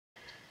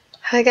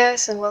Hi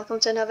guys, and welcome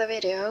to another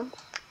video.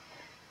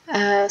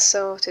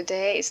 So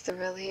today is the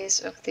release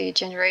of the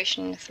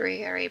Generation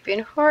 3 Arabian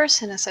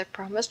horse, and as I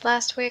promised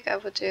last week I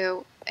would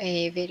do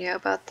a video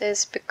about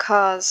this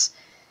because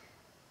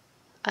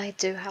I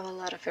do have a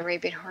lot of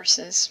Arabian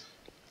horses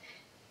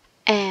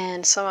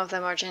and some of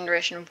them are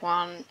Generation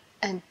 1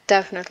 and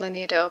definitely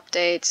need to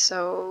update,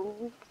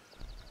 so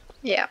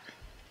yeah.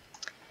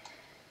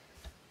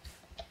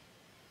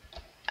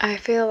 I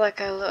feel like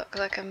I look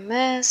like a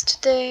mess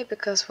today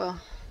because, well,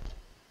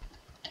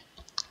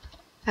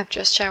 I've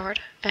just showered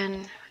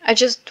and I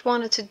just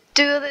wanted to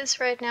do this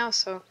right now,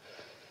 so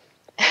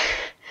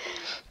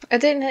I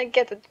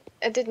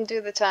didn't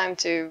do the time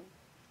to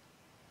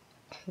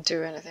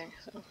do anything.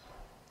 So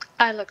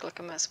I look like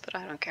a mess, but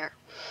I don't care.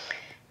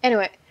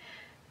 Anyway,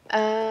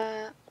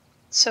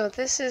 so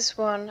this is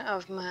one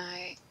of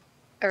my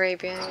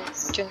Arabian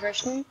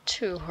Generation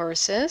 2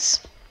 horses.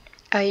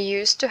 I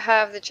used to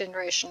have the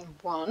Generation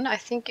 1. I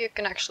think you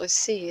can actually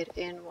see it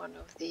in one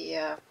of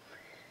the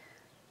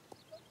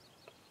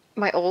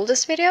my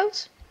oldest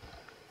videos.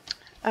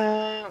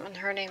 And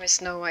her name is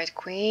Snow White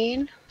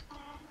Queen.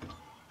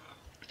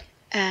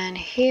 And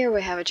here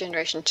we have a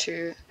Generation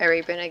 2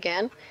 Arabian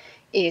again,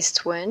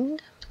 East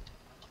Wind.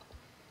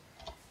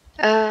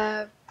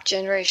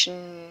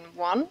 Generation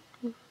 1,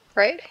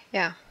 right?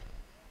 Yeah.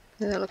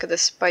 Look at the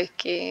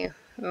spiky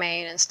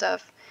mane and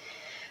stuff.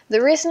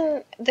 The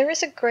reason, there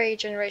is a grey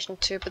Generation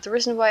 2, but the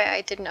reason why I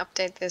didn't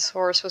update this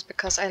horse was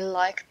because I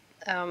like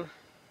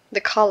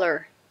the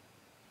color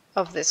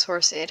of this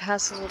horse. It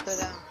has a little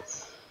bit of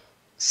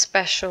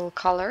special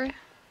color,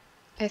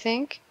 I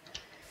think.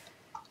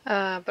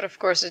 But of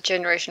course the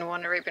Generation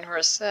 1 Arabian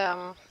horse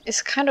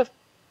is kind of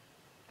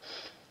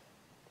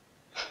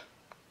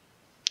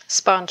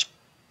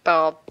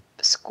SpongeBob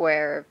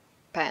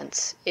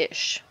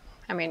SquarePants-ish.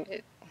 I mean,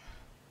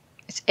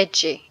 it's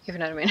edgy, if you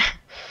know what I mean.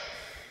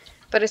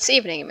 But it's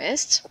Evening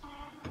Mist.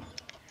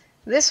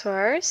 This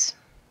horse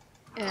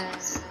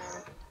is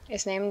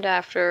named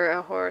after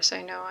a horse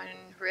I know in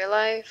real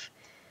life,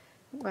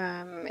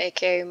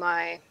 aka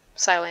my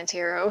silent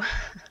hero.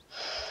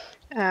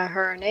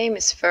 Her name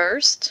is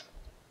First,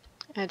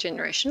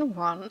 Generation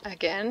 1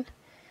 again.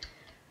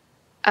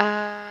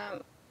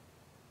 I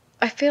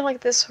feel like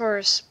this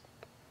horse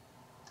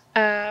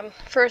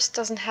First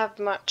doesn't have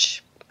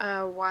much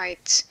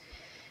white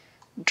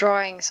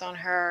drawings on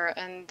her,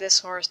 and this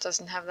horse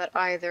doesn't have that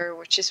either,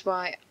 which is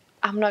why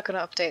I'm not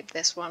gonna update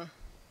this one.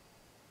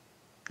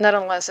 Not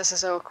unless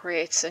SSO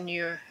creates a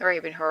new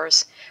Arabian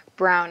horse,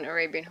 brown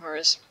Arabian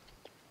horse,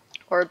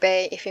 or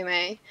bay if you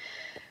may,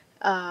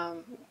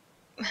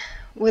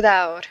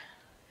 without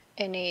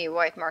any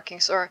white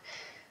markings. Or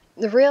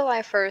the real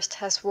life First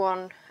has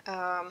one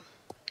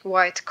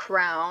white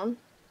crown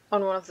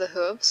on one of the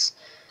hooves,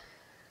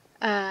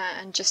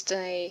 and just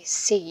a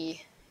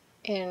C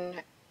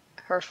in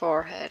her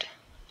forehead.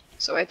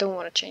 So I don't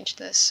want to change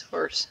this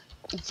horse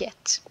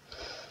yet.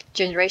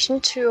 Generation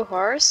 2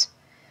 horse.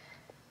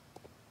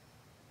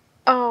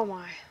 Oh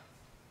my.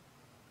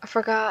 I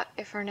forgot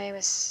if her name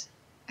is...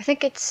 I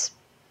think it's...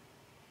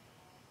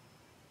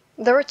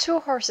 There were two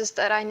horses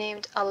that I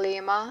named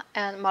Alima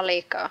and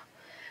Malika.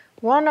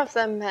 One of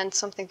them meant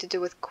something to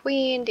do with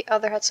queen, the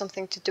other had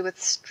something to do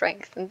with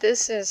strength. And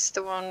this is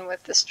the one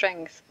with the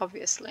strength,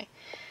 obviously.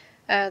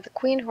 The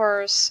queen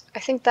horse,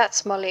 I think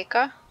that's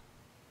Malika.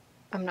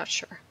 I'm not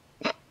sure.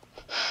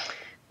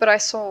 But I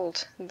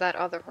sold that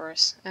other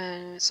horse.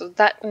 So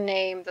that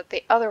name that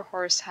the other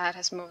horse had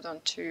has moved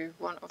on to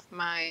one of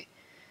my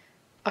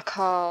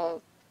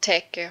Akal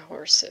Teke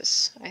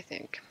horses, I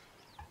think.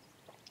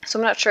 So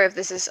I'm not sure if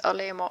this is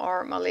Alima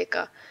or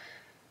Malika.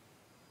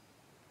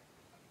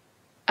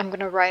 I'm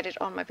gonna write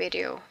it on my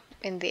video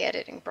in the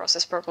editing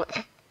process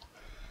probably.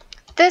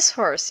 This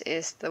horse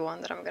is the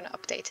one that I'm gonna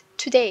update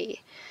today.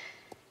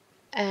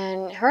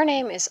 And her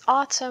name is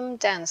Autumn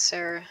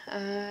Dancer,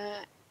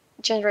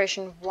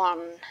 Generation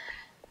 1.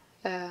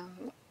 I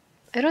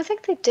don't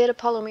think they did a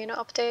palomino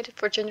update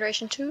for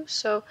Generation 2,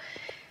 so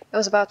it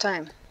was about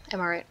time,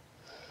 am I right?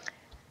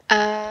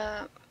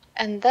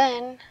 And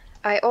then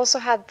I also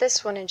had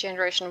this one in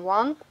Generation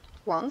 1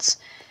 once.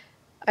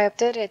 I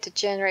updated it to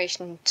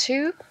Generation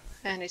 2,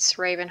 and it's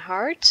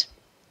Ravenheart.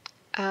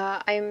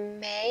 I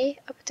may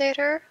update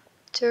her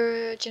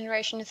to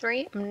Generation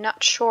 3. I'm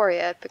not sure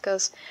yet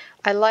because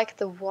I like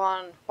the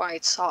one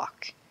white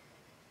sock.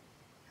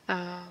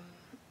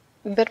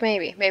 But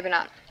maybe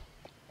not.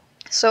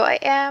 So I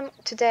am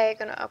today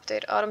gonna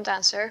update Autumn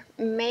Dancer.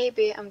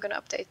 Maybe I'm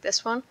gonna update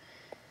this one.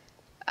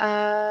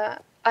 I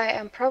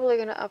am probably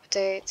gonna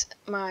update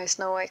my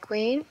Snow White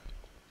Queen.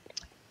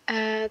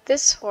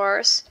 This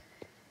horse,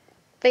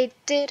 they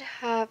did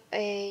have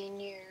a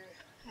new...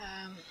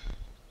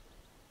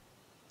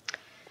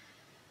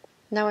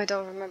 now I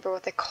don't remember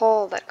what they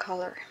call that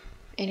color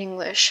in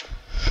English.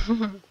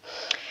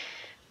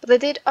 But they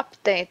did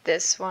update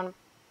this one,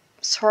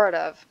 sort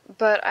of.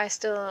 But I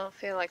still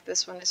feel like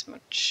this one is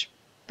much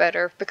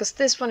better, because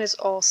this one is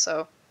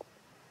also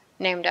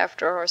named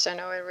after a horse I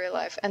know in real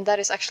life, and that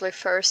is actually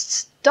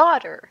First's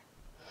daughter.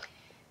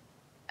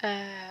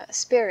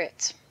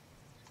 Spirit.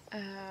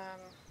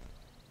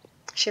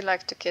 She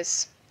liked to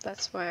kiss.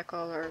 That's why I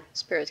call her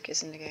Spirit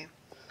Kiss in the game.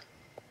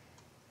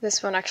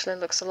 This one actually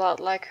looks a lot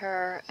like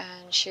her,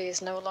 and she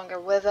is no longer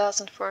with us,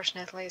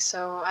 unfortunately,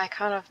 so I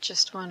kind of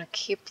just want to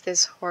keep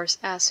this horse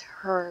as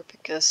her,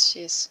 because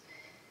she's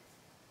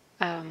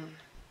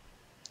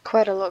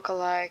quite a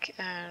lookalike,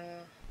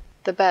 and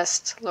the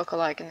best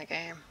lookalike in the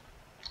game.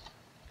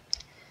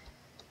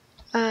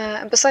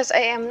 Besides, I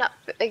am not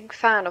a big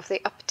fan of the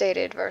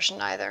updated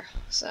version either,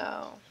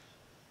 so...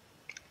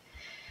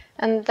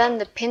 And then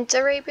the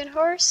pintarabian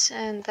horse,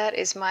 and that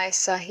is my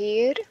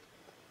Sahir.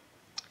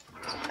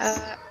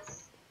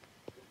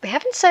 They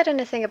haven't said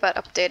anything about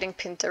updating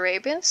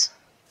pintarabians,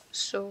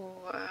 so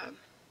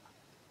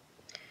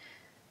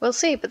we'll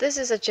see. But this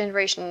is a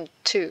generation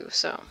 2,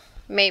 so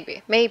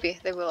maybe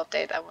they will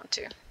update that one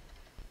too.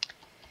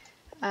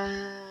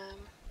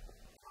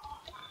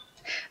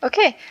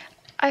 Okay,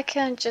 I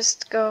can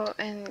just go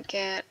and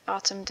get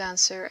Autumn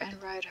Dancer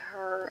and ride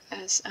her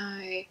as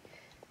I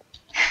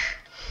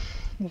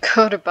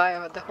go to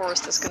buy the horse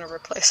that's gonna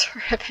replace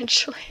her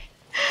eventually.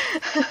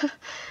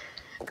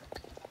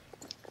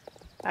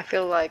 I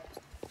feel like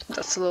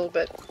that's a little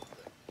bit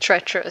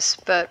treacherous,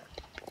 but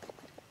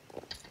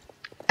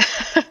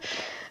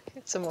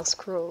it's almost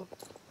cruel.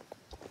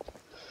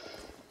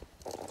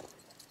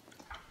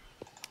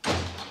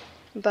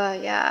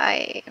 But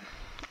yeah,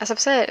 as I've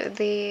said,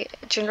 the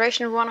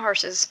Generation 1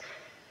 horses,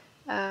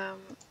 I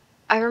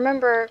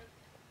remember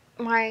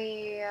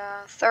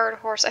my third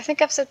horse, I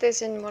think I've said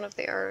this in one of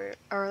the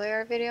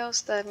earlier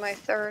videos, that my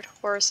third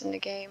horse in the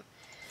game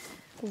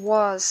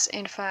was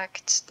in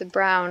fact the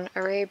brown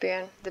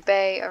Arabian, the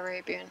bay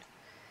Arabian.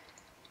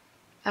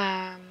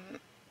 And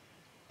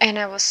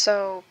I was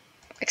so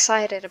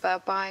excited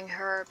about buying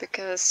her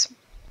because,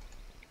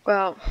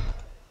 well,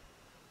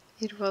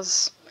 it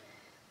was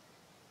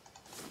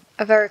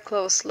a very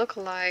close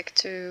lookalike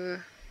to...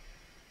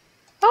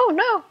 Oh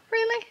no,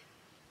 really?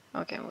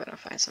 Okay, I'm gonna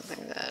find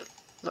something that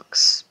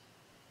looks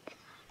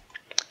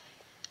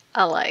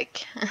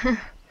alike.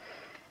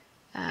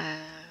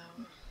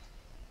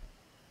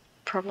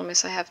 Problem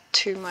is I have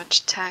too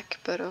much tack,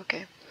 but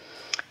okay.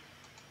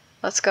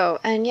 Let's go.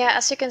 And yeah,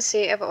 as you can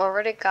see, I've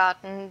already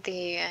gotten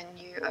the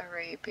new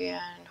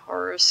Arabian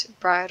horse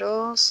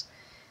bridles,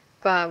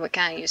 but we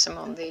can't use them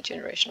on the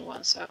Generation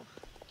 1, so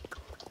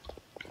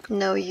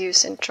no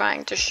use in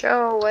trying to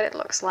show what it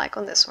looks like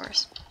on this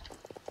horse.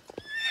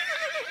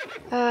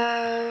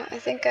 I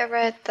think I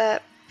read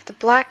that the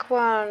black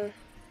one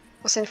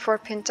was in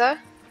Fort Pinta,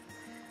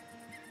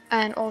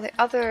 and all the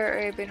other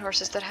Arabian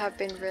horses that have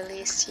been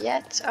released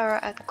yet are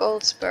at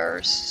Gold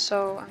Spurs,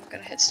 so I'm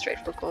gonna head straight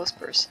for Gold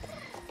Spurs.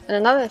 And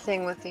another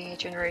thing with the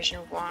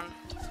Generation 1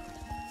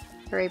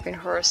 Arabian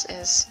horse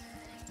is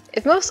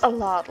it moves a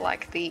lot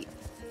like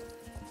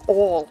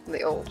all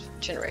the old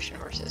Generation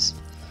horses.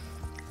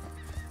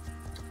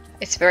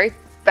 It's very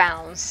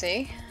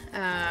bouncy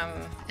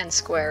and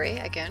squarey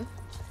again.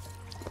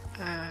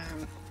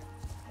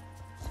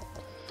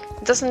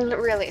 It doesn't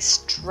really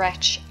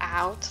stretch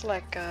out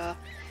like a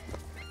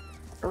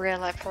real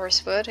life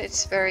horse would.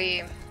 It's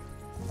very,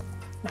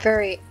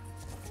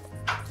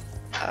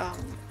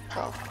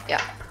 well,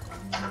 yeah,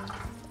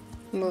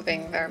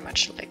 moving very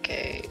much like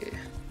a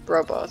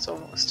robot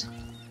almost.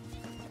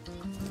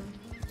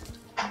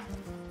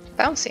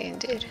 Bouncy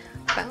indeed,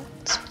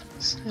 bounce.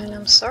 And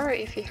I'm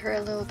sorry if you hear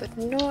a little bit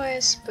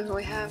noise, but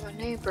we have a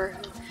neighbor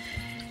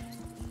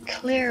who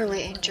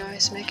clearly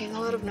enjoys making a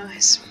lot of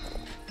noise.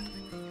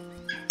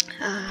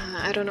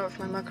 I don't know if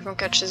my microphone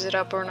catches it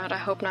up or not, I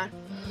hope not.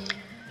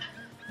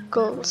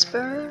 Gold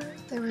spur,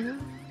 there we go.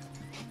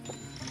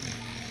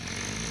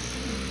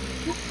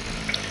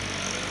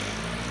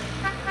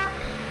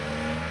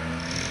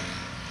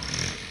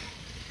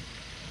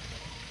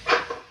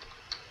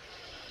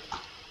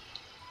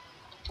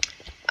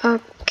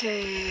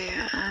 Okay,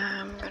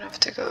 I'm gonna have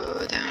to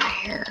go down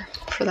here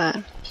for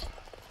that.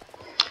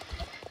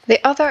 The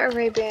other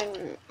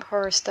Arabian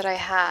horse that I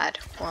had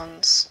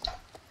once,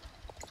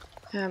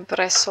 but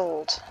I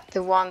sold,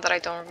 the one that I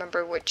don't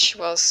remember which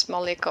was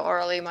Malika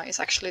or Alima, is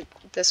actually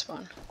this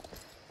one.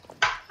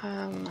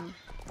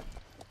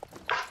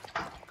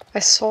 I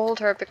sold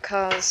her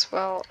because,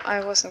 well,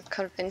 I wasn't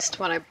convinced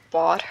when I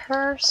bought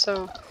her,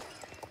 so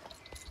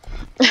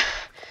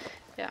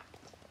yeah.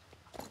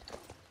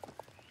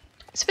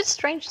 It's a bit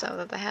strange though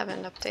that they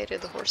haven't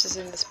updated the horses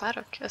in this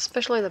paddock,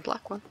 especially the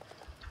black one.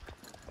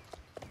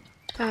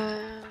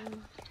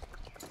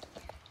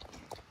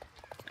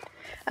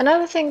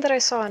 Another thing that I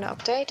saw in the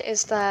update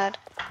is that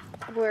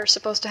we're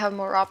supposed to have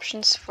more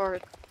options for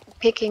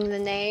picking the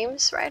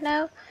names right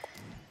now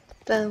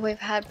than we've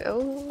had.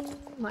 Oh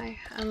my,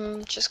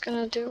 I'm just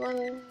gonna do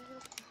one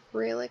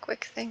really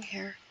quick thing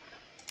here.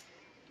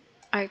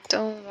 I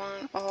don't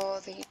want all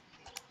the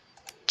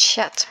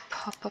chat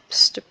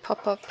pop-ups to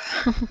pop up.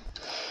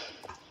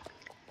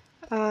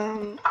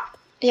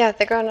 Yeah,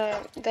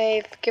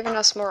 they've given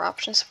us more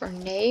options for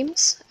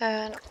names,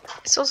 and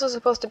it's also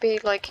supposed to be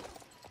like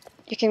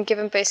you can give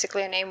him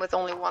basically a name with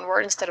only one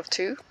word instead of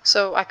two.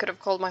 So I could have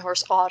called my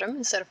horse Autumn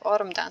instead of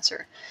Autumn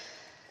Dancer.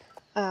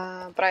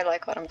 But I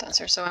like Autumn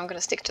Dancer, so I'm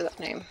gonna stick to that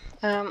name.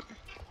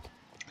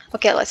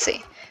 Okay, let's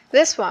see.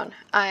 This one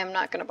I am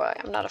not gonna buy.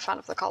 I'm not a fan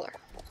of the color.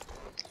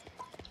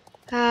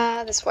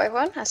 This white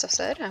one, as I've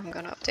said, I'm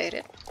gonna update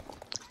it.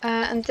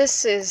 And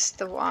this is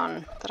the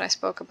one that I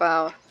spoke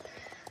about.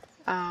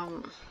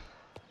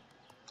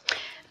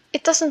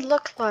 It doesn't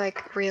look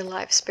like real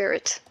life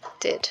Spirit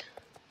did.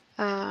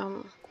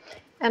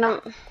 And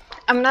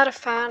I'm not a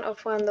fan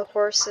of when the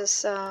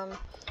horses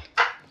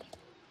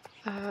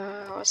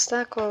what's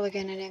that called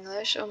again in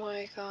English? Oh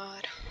my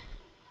god.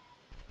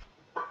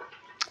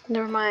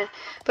 Never mind.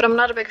 But I'm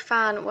not a big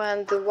fan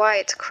when the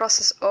white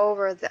crosses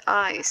over the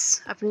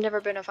eyes. I've never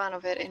been a fan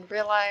of it in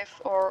real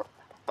life or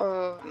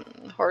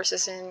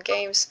horses in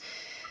games.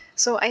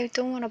 So I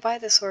don't want to buy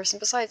this horse, and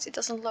besides it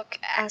doesn't look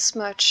as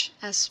much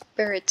as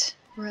Spirit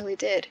really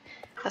did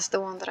as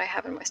the one that I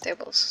have in my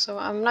stables. So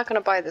I'm not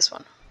going to buy this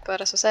one.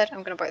 But as I said,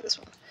 I'm going to buy this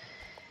one.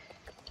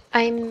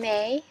 I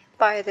may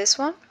buy this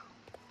one,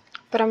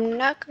 but I'm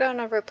not going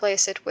to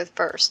replace it with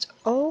First.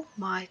 Oh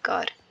my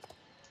god.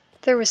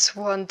 There is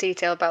one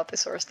detail about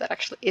this horse that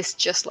actually is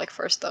just like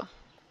First though.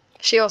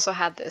 She also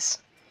had this.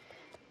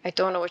 I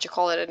don't know what you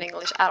call it in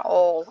English at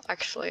all,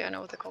 actually. I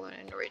know what they call it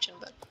in Norwegian,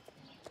 but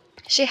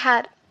she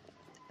had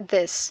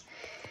this.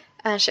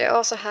 And she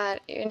also had,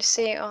 you can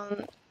see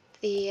on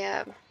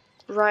the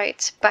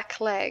right back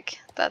leg,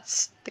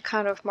 that's the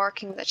kind of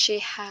marking that she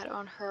had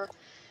on her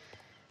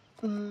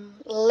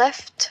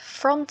left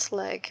front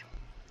leg.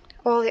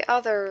 All the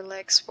other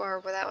legs were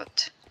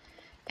without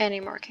any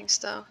markings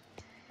though.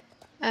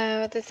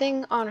 The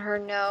thing on her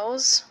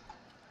nose,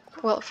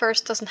 well,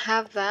 First doesn't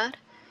have that.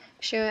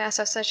 She, as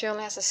I said, she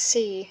only has a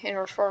C in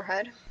her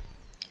forehead.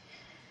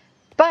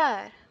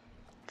 But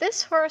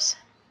this horse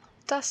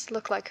does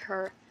look like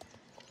her.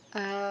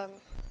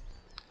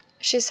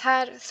 She's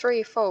had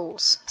 3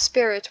 foals.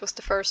 Spirit was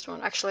the first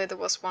one. Actually, there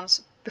was one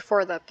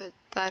before that, but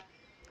that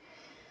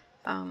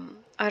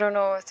I don't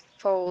know if the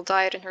foal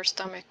died in her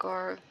stomach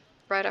or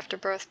right after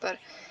birth, but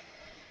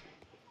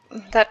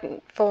that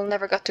foal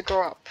never got to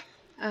grow up.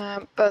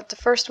 But the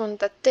first one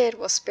that did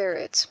was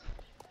Spirit.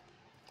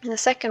 And the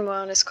second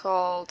one is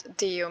called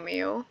Dio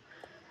Mio.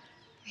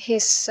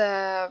 He's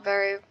a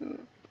very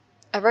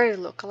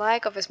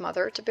lookalike of his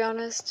mother, to be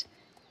honest.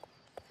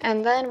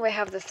 And then we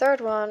have the third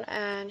one,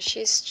 and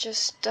she's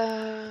just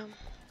 2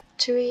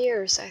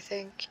 years, I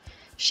think.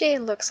 She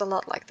looks a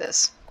lot like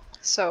this.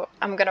 So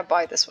I'm gonna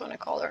buy this one and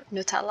call her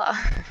Nutella.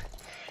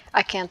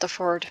 I can't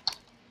afford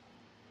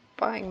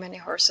buying many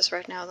horses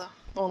right now, though.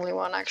 Only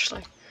one,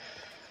 actually.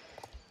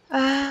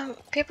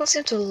 People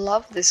seem to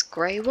love this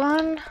gray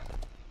one.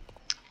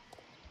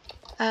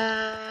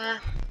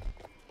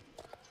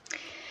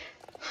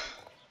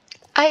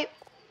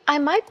 I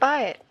might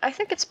buy it. I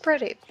think it's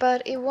pretty,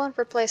 but it won't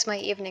replace my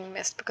Evening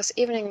Mist, because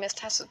Evening Mist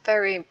has a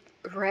very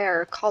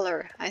rare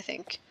color, I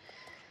think.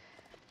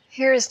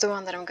 Here's the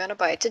one that I'm gonna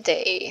buy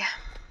today.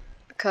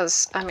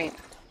 Because, I mean,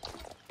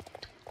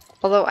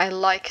 although I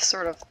like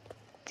sort of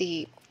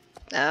the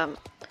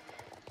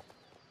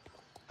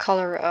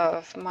color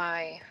of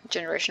my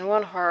Generation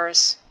 1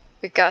 horse,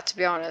 we got to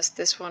be honest,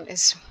 this one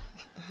is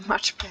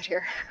much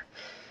prettier.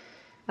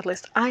 At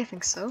least I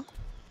think so.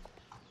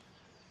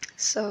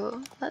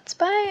 So let's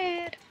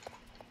buy it.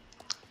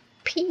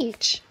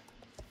 Peach.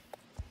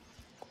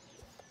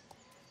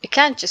 You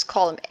can't just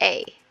call him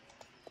A.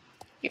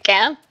 You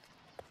can?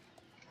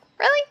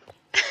 Really?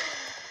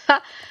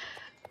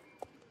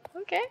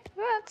 Okay,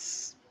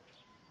 that's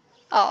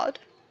odd.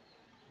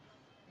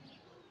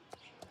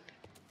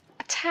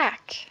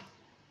 Attack.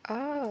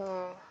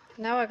 Oh,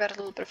 now I got a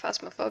little bit of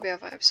Phasmophobia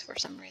vibes for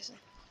some reason.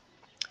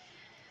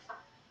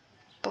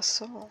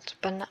 Basalt.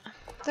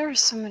 There are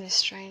so many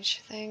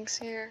strange things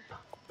here.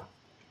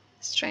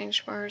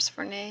 Strange words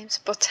for names.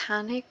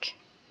 Botanic.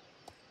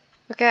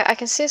 Okay, I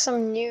can see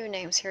some new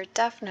names here,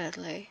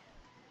 definitely.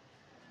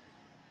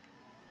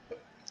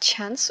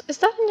 Chance. Is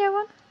that a new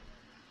one?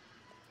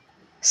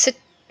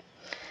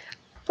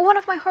 One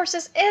of my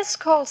horses is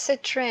called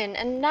Citrin,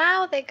 and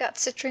now they got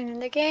Citrin in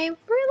the game.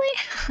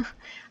 Really?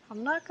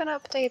 I'm not gonna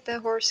update the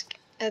horse,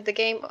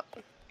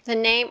 the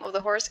name of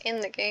the horse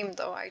in the game,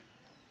 though. I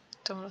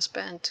don't want to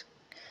spend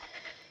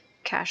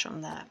cash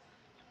on that.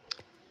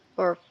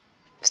 Or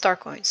star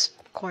coins.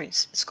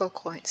 Coins. It's called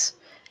coins.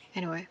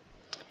 Anyway.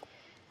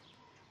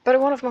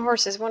 But one of my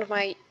horses, one of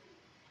my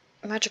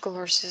magical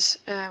horses,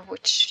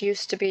 which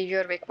used to be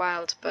Jørvik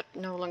Wild, but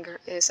no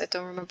longer is. I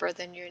don't remember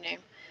the new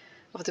name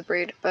of the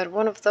breed, but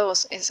one of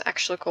those is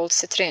actually called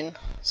Citrin.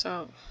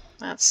 So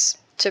that's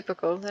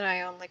typical that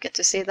I only get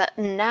to see that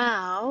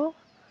now.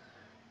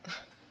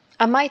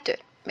 I might do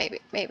it.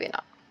 Maybe, maybe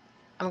not.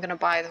 I'm gonna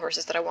buy the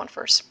horses that I want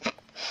first.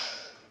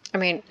 I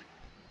mean,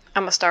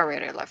 I'm a star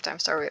raider, lifetime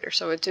star raider,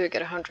 so I do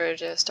get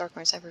 100 star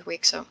coins every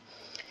week, so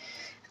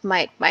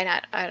might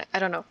not, I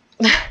don't know.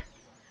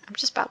 I'm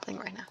just babbling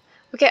right now.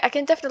 Okay, I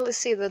can definitely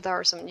see that there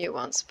are some new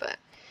ones, but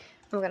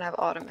I'm gonna have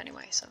autumn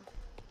anyway, so.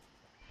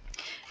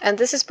 And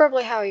this is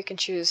probably how you can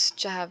choose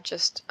to have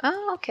just...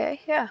 Oh,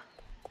 okay, yeah.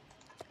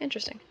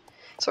 Interesting.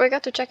 So I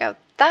got to check out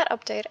that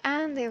update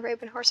and the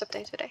Arabian Horse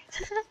update today.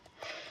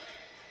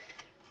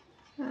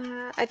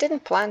 I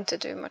didn't plan to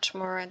do much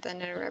more than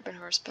the Arabian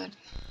Horse, but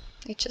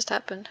it just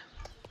happened.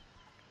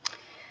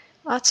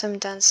 Autumn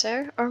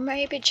Dancer, or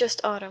maybe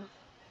just Autumn.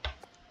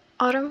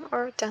 Autumn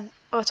or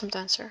Autumn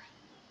Dancer.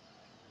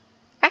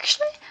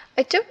 Actually,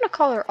 I do want to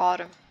call her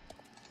Autumn.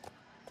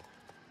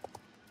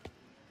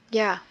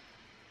 Yeah.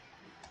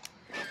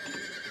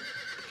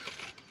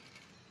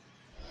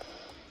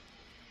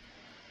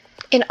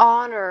 In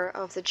honor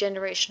of the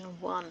Generation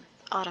 1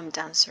 Autumn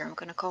Dancer, I'm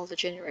gonna call the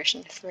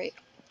Generation 3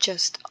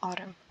 just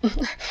Autumn.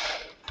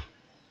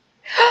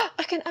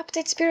 I can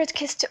update Spirit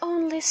Kiss to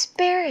only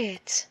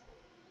Spirit!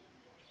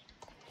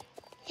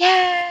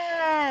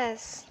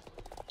 Yes!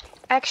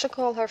 I actually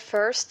call her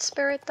first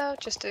Spirit though,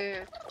 just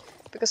to...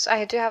 because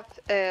I do have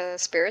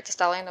Spirit, the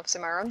Stallion of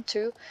Cimarron,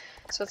 too.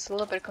 So it's a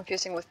little bit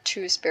confusing with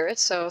two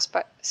spirits. So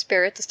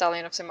Spirit, the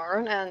Stallion of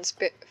Cimarron, and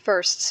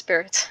first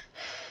Spirit.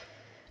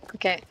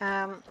 Okay,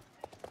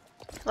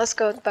 let's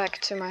go back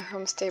to my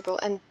home stable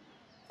and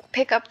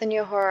pick up the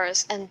new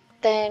horse and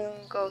then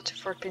go to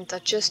Fort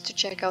Pinta just to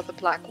check out the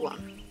black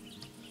one.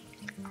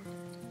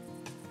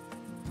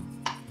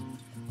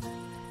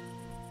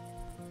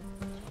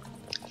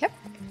 Yep,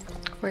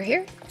 we're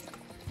here.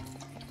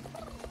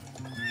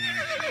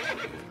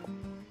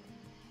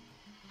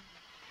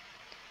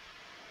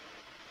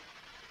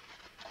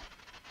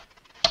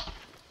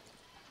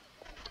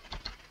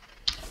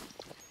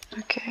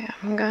 Okay,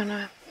 I'm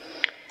gonna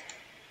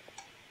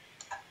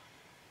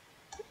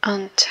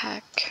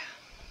untack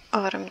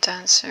Autumn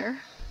Dancer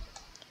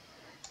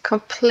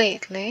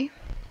completely.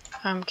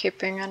 I'm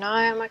keeping an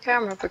eye on my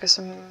camera because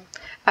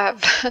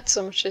I've had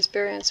so much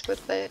experience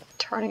with it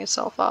turning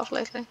itself off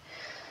lately.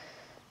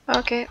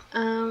 Okay,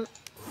 go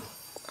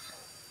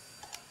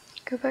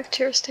back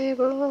to your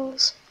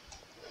stables.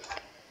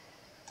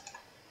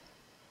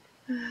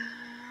 Where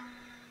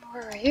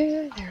are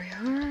you? There you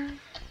are.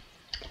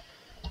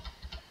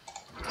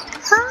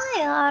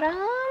 Hi,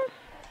 Autumn!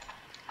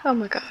 Oh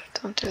my god,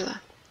 don't do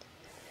that.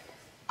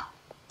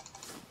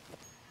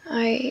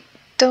 I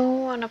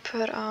don't want to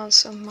put on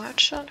so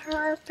much on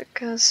her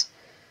because...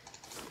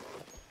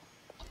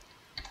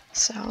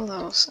 Sell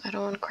those. I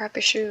don't want crappy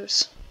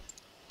shoes.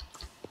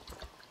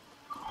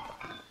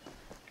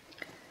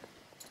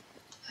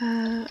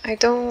 I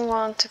don't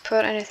want to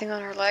put anything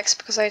on her legs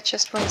because I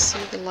just want to see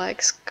the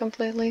legs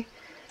completely.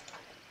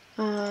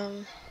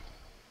 I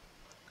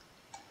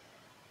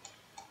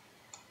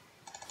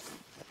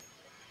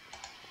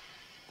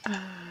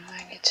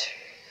need to...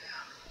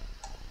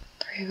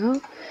 There you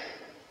go.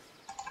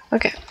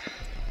 Okay.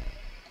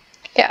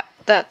 Yeah,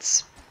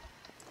 that's...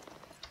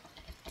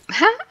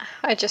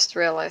 I just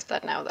realized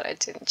that now that I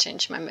didn't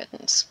change my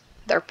mittens.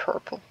 They're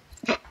purple.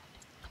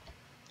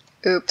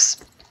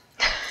 Oops.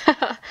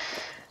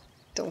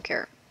 Don't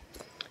care.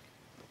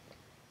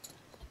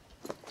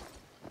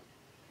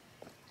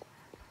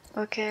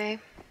 Okay,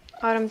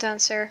 Autumn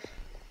Dancer.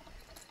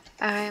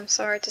 I am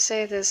sorry to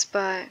say this,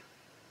 but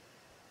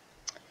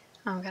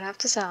I'm gonna have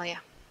to sell you.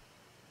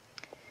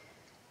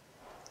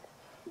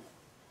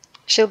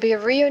 She'll be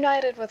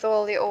reunited with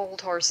all the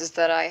old horses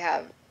that I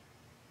have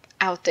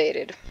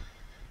outdated.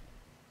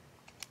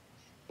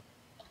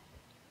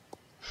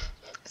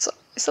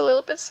 It's a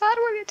little bit sad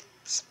when it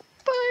is,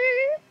 but...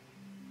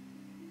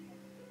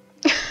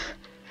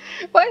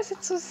 Why is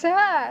it so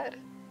sad?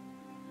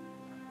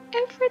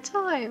 Every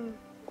time.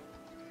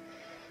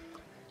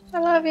 I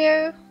love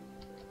you.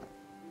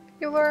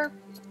 You were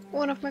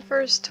one of my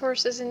first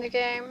horses in the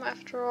game,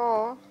 after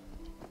all.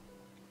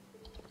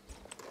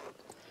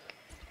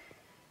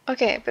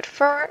 Okay, but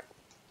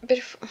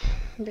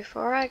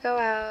before I go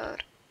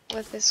out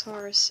with this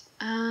horse,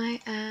 I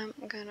am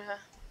gonna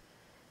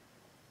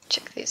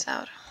check these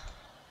out.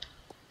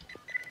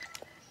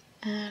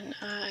 And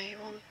I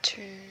want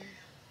to...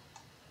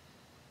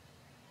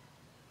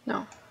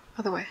 No,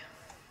 other way.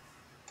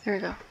 There we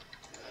go.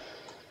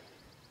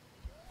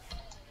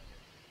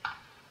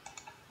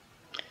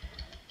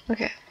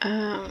 Okay,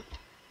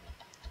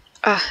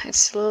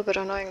 it's a little bit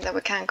annoying that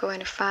we can't go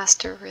any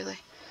faster, really.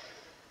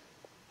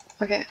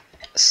 Okay,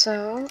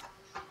 so...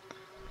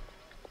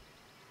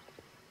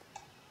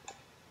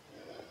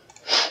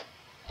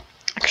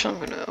 Actually, I'm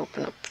gonna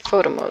open up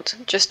photo mode.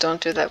 Just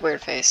don't do that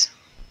weird face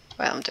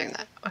while I'm doing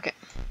that. Okay.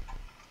 I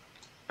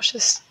was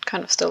just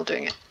kind of still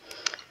doing it.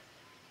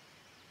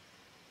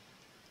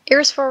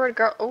 Ears forward,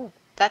 girl. Oh,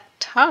 that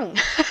tongue!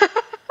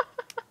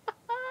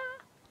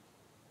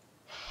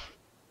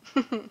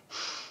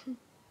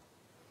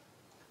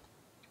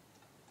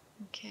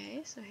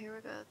 Okay, so here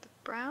we got the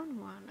brown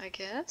one, I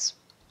guess.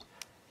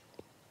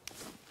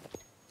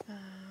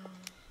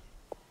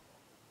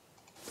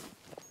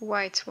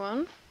 White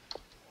one.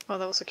 Oh,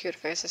 that was a cute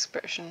face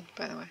expression,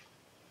 by the way.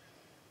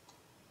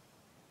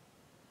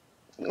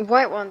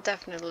 White one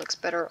definitely looks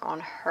better on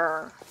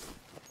her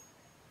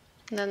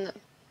than the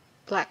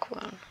black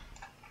one.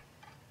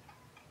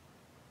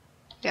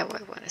 Yeah,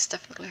 white one is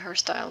definitely her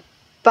style,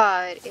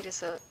 but it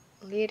is a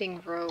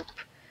leading rope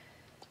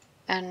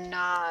and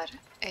not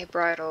a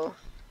bridle.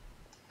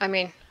 I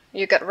mean,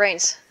 you got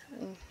reins.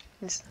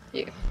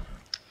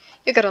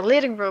 You got a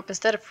leading rope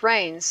instead of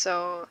reins,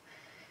 so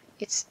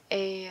it's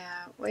a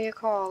what do you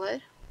call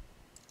it?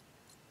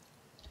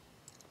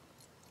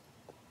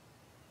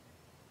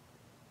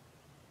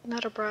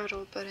 Not a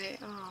bridle, but a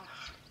oh,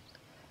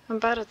 I'm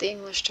bad at the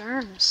English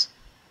terms.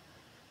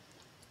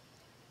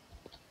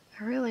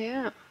 I really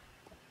am.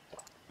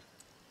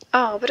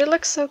 Oh, but it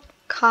looks so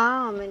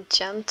calm and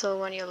gentle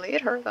when you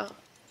lead her, though.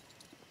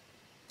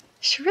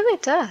 She really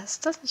does,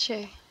 doesn't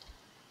she?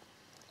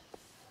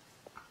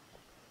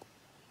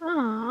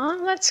 Aw,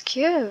 that's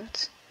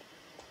cute.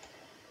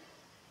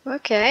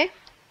 Okay.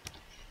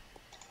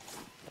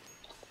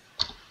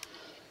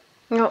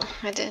 No,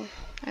 I didn't.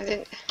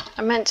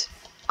 I meant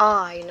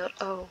I, not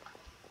O.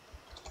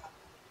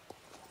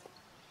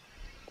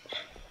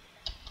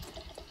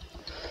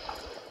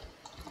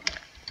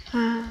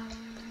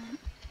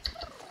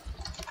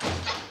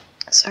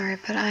 Sorry,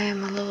 but I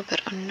am a little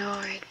bit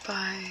annoyed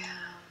by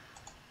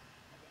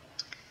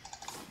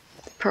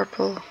the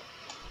purple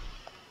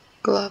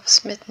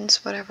gloves,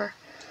 mittens, whatever.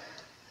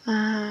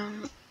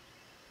 No,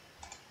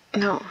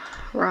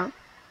 wrong.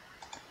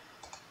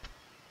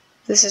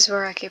 This is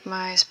where I keep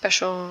my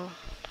special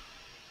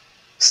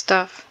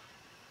stuff.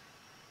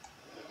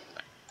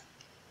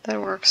 That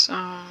works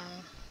on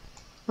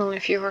only a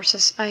few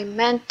horses. I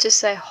meant to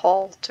say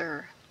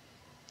halter.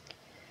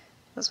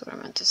 That's what I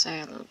meant to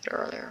say a little bit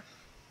earlier.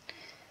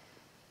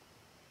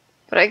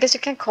 But I guess you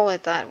can't call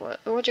it that.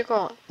 What do you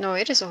call it? No,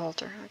 it is a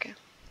halter. Okay.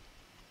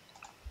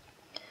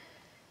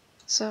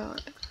 So,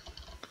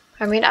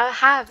 I mean, I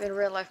have in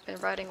real life been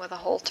riding with a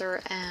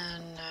halter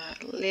and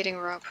leading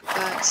rope,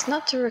 but it's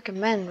not to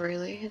recommend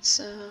really.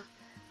 It's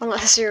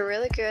unless you're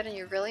really good and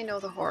you really know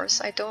the horse,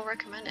 I don't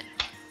recommend it.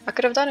 I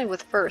could have done it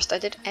with First. I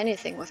did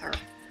anything with her,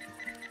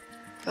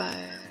 but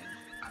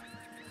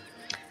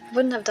I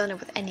wouldn't have done it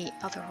with any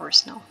other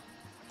horse. No.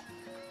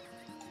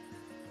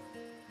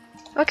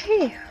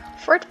 Okay,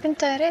 Fort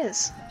Pinta it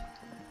is.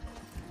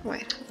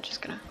 Wait, I'm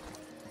just gonna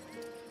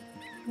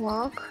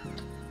walk,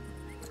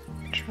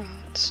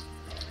 trot.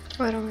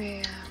 Why don't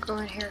we go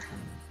in here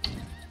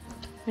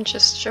and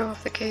just show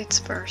off the gates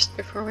first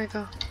before we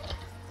go?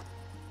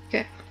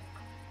 Okay.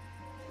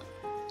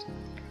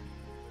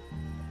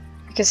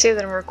 You can see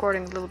that I'm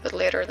recording a little bit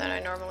later than I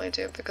normally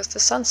do because the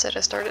sunset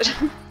has started.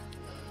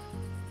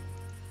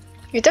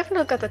 You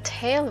definitely got the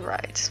tail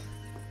right.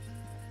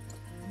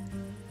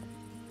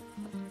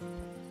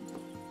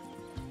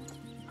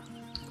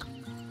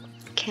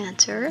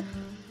 Canter.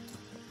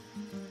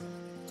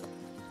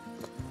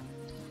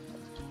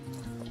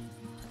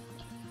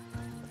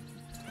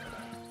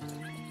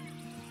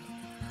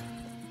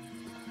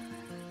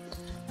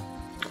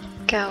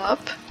 Gallop.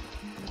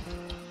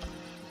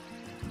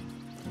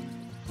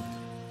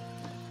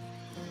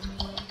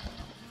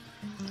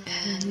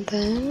 And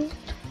then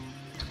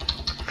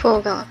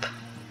full gallop.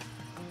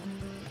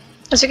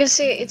 As you can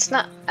see, it's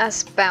not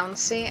as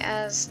bouncy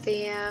as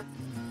the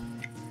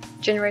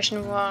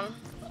Generation 1.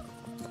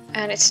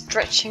 And it's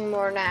stretching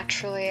more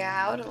naturally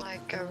out,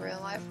 like a real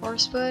life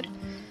horse would.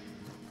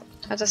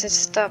 How does it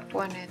stop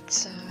when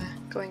it's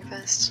going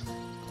fast?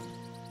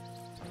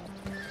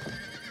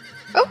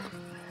 Oh!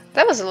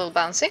 That was a little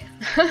bouncy.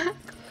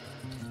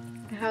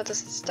 How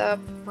does it stop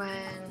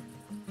when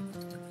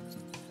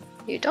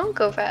you don't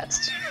go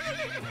fast?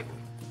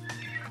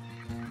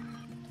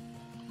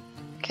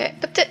 Okay,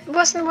 but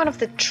wasn't one of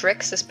the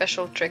tricks, the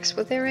special tricks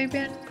with the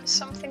Arabian,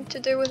 something to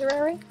do with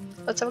rearing?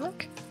 Let's have a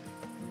look.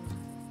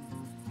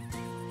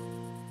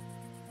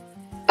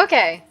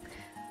 Okay,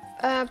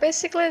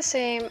 basically the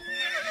same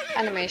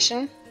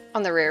animation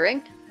on the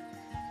rearing,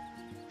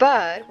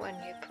 but when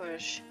you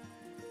push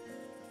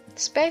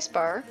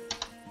spacebar,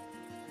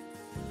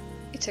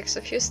 it takes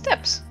a few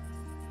steps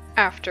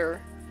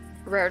after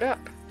reared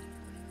up.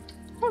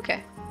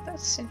 Okay,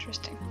 that's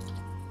interesting.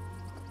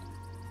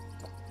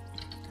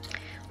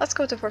 Let's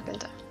go to Fort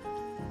Pinta.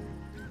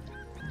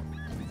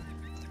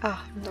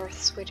 Ah, North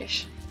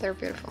Swedish. They're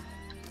beautiful.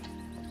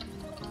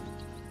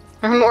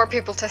 More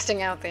people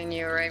testing out the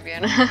new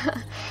Arabian.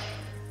 I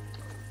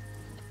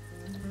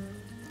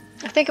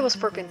think it was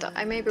Fort Pinta.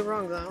 I may be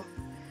wrong though.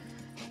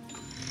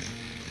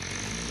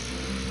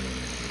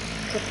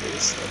 Could be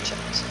switch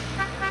out.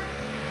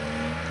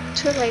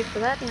 Too late for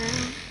that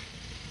now.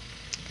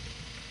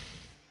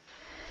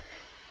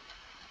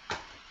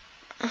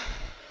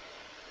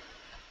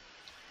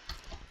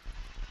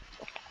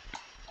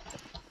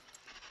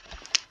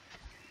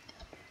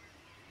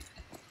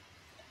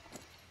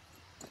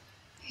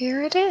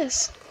 Here it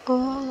is,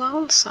 all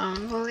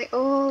lonesome. Well,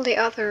 all the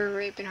other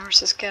Arabian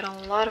horses get a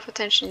lot of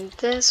attention.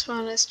 This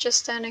one is just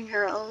standing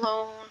here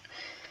alone.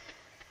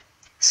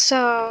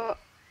 So,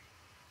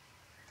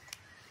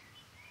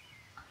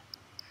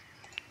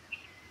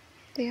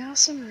 the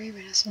awesome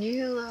Arabian has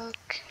new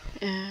look,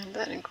 and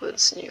that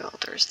includes new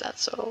halters.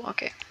 That's all.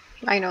 Okay,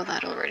 I know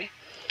that already.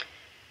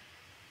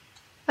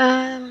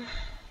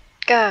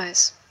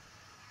 Guys,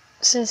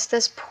 since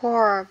this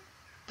poor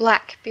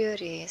black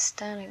beauty is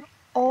standing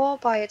all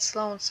by its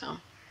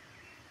lonesome.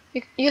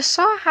 You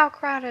saw how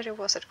crowded it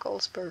was at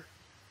Goldsburg.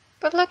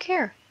 But look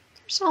here,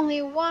 there's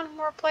only one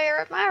more player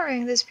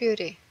admiring this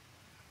beauty.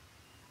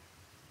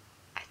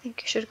 I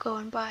think you should go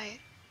and buy it.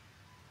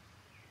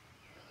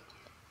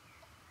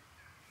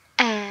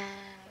 And...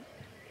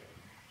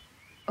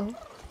 oh,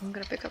 I'm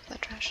gonna pick up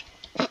that trash.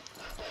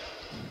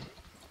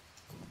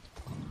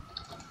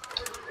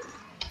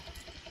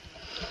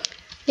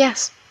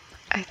 Yes,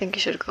 I think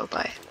you should go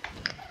buy it.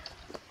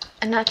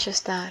 And not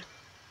just that.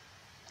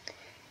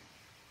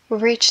 We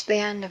reached the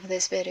end of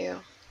this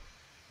video.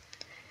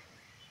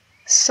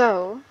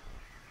 So,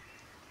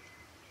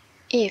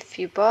 if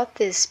you bought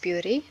this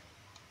beauty,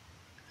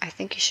 I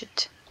think you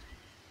should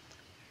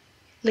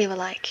leave a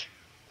like.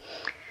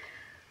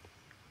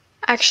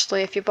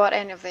 Actually, if you bought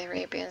any of the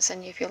Arabians,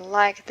 and if you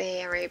like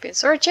the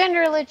Arabians, or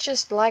generally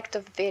just liked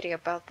the video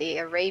about the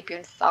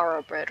Arabian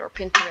Thoroughbred, or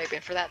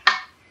pintarabian for that.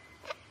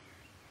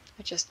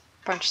 I just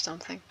punched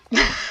something.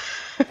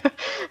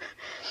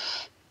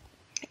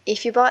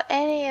 If you bought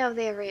any of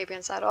the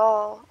Arabians at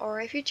all,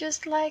 or if you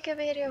just like a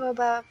video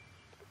about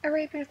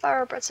Arabian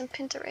Thoroughbreds and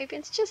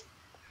pintarabians, just...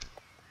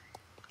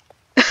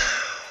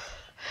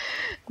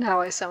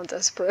 now I sound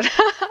desperate.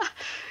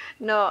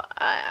 No,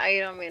 I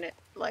don't mean it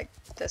like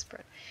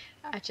desperate.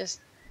 I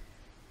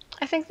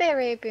think the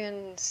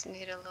Arabians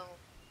need a little...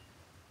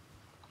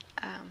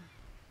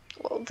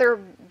 well, they're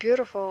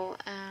beautiful,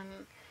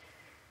 and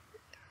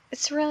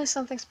it's really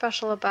something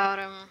special about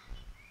them.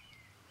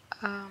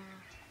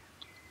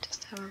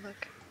 Just have a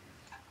look.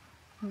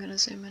 I'm gonna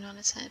zoom in on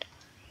its head.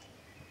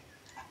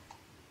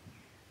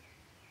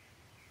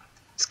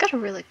 It's got a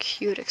really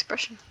cute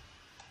expression.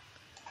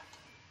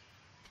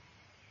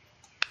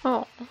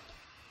 Oh.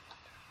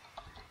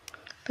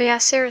 But yeah,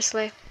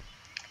 seriously.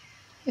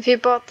 If you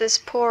bought this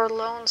poor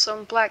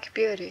lonesome black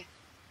beauty,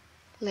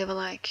 leave a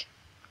like.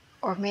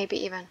 Or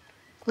maybe even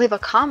leave a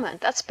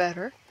comment, that's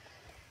better.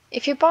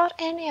 If you bought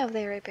any of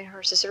the Arabian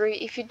horses, or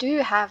if you do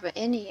have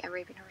any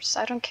Arabian horses,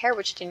 I don't care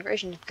which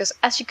generation, because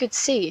as you could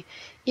see,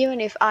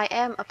 even if I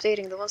am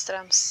updating the ones that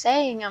I'm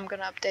saying I'm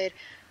gonna update,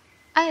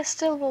 I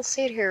still will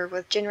sit here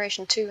with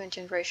Generation 2 and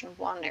Generation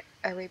 1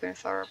 Arabian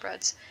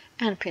Thoroughbreds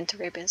and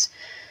pintarabians.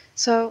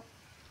 So,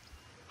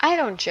 I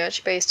don't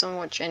judge based on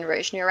what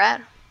generation you're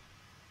at.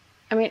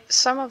 I mean,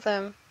 some of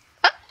them...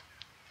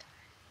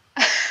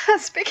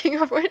 speaking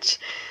of which,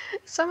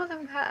 some of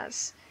them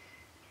has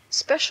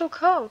special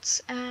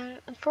codes, and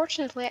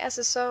unfortunately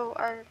SSO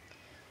are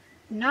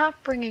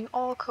not bringing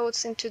all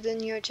codes into the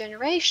newer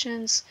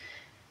generations,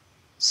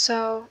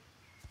 so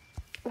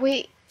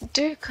we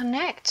do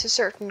connect to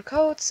certain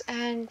codes,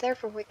 and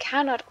therefore we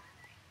cannot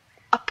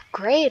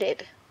upgrade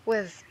it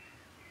with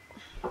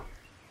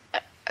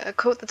a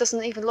code that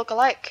doesn't even look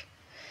alike.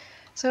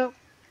 So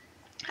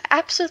I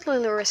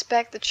absolutely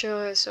respect the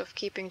choice of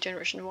keeping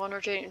Generation 1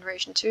 or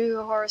Generation 2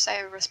 a horse.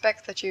 I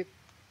respect that you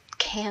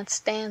can't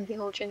stand the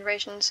old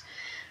generations.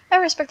 I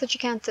respect that you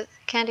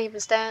can't even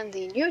stand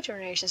the new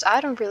generations.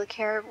 I don't really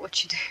care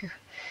what you do.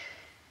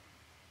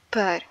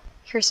 But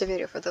here's a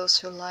video for those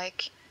who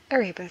like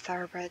Arabian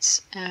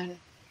Thoroughbreds and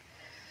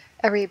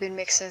Arabian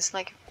mixes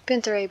like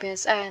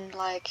pintarabians and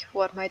like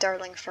what my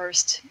darling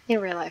first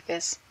in real life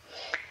is.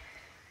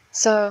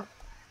 So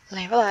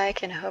leave a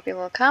like, and I hope you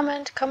will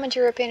comment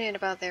your opinion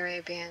about the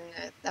Arabian,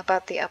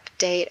 about the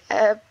update.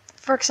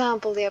 For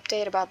example, the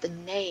update about the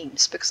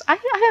names, because I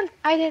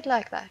did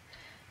like that.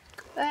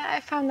 I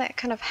found that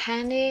kind of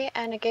handy,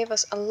 and it gave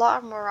us a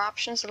lot more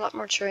options, a lot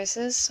more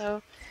choices,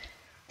 so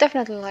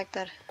definitely like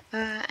that.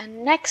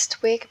 And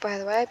next week, by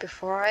the way,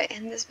 before I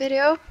end this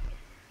video,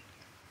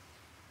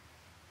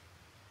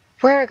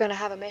 we're gonna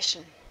have a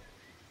mission,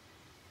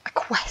 a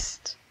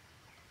quest,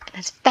 an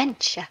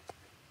adventure.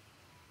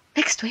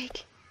 Next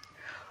week,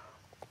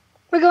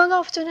 we're going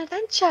off to an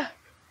adventure.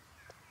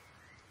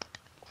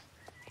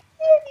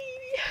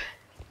 Yay!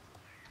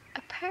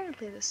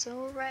 Apparently the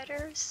Soul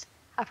Riders,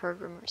 I've heard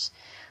rumors,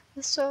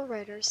 the Soul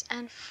Riders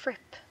and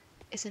Fripp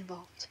is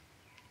involved.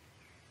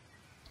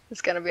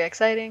 It's gonna be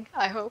exciting,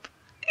 I hope.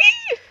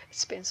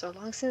 It's been so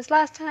long since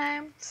last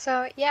time,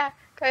 so yeah,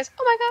 guys,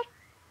 oh my god.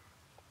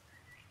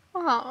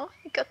 Aw,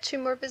 we got 2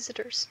 more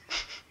visitors.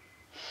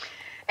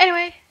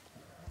 Anyway,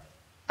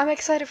 I'm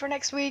excited for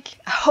next week.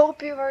 I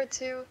hope you are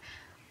too.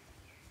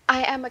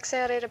 I am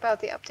excited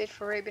about the update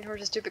for Arabian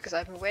horses too, because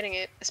I've been waiting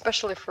it,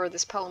 especially for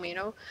this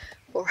palomino,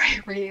 for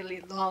a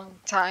really long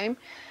time.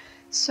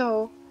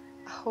 So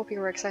I hope you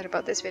were excited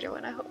about this video,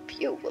 and I hope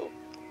you will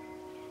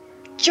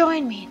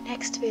join me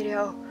next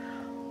video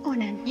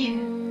on a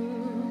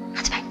new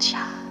adventure.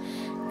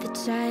 The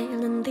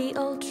child and the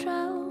old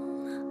troll,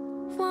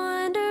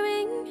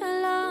 wandering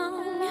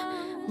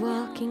along,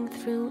 walking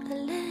through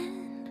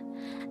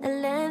a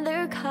land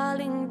they're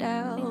calling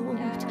down.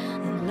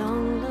 A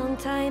long, long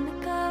time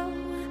ago,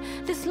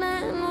 this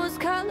land was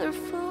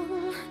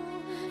colorful,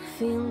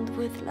 filled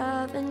with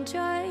love and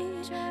joy,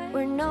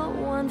 where no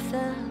one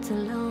felt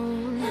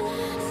alone.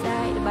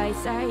 Side by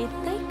side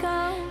they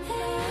go,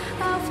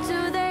 off to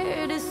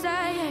their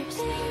desires,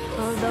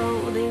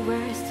 although they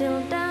were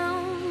still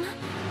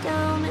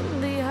down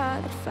in the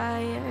hot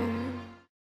fire.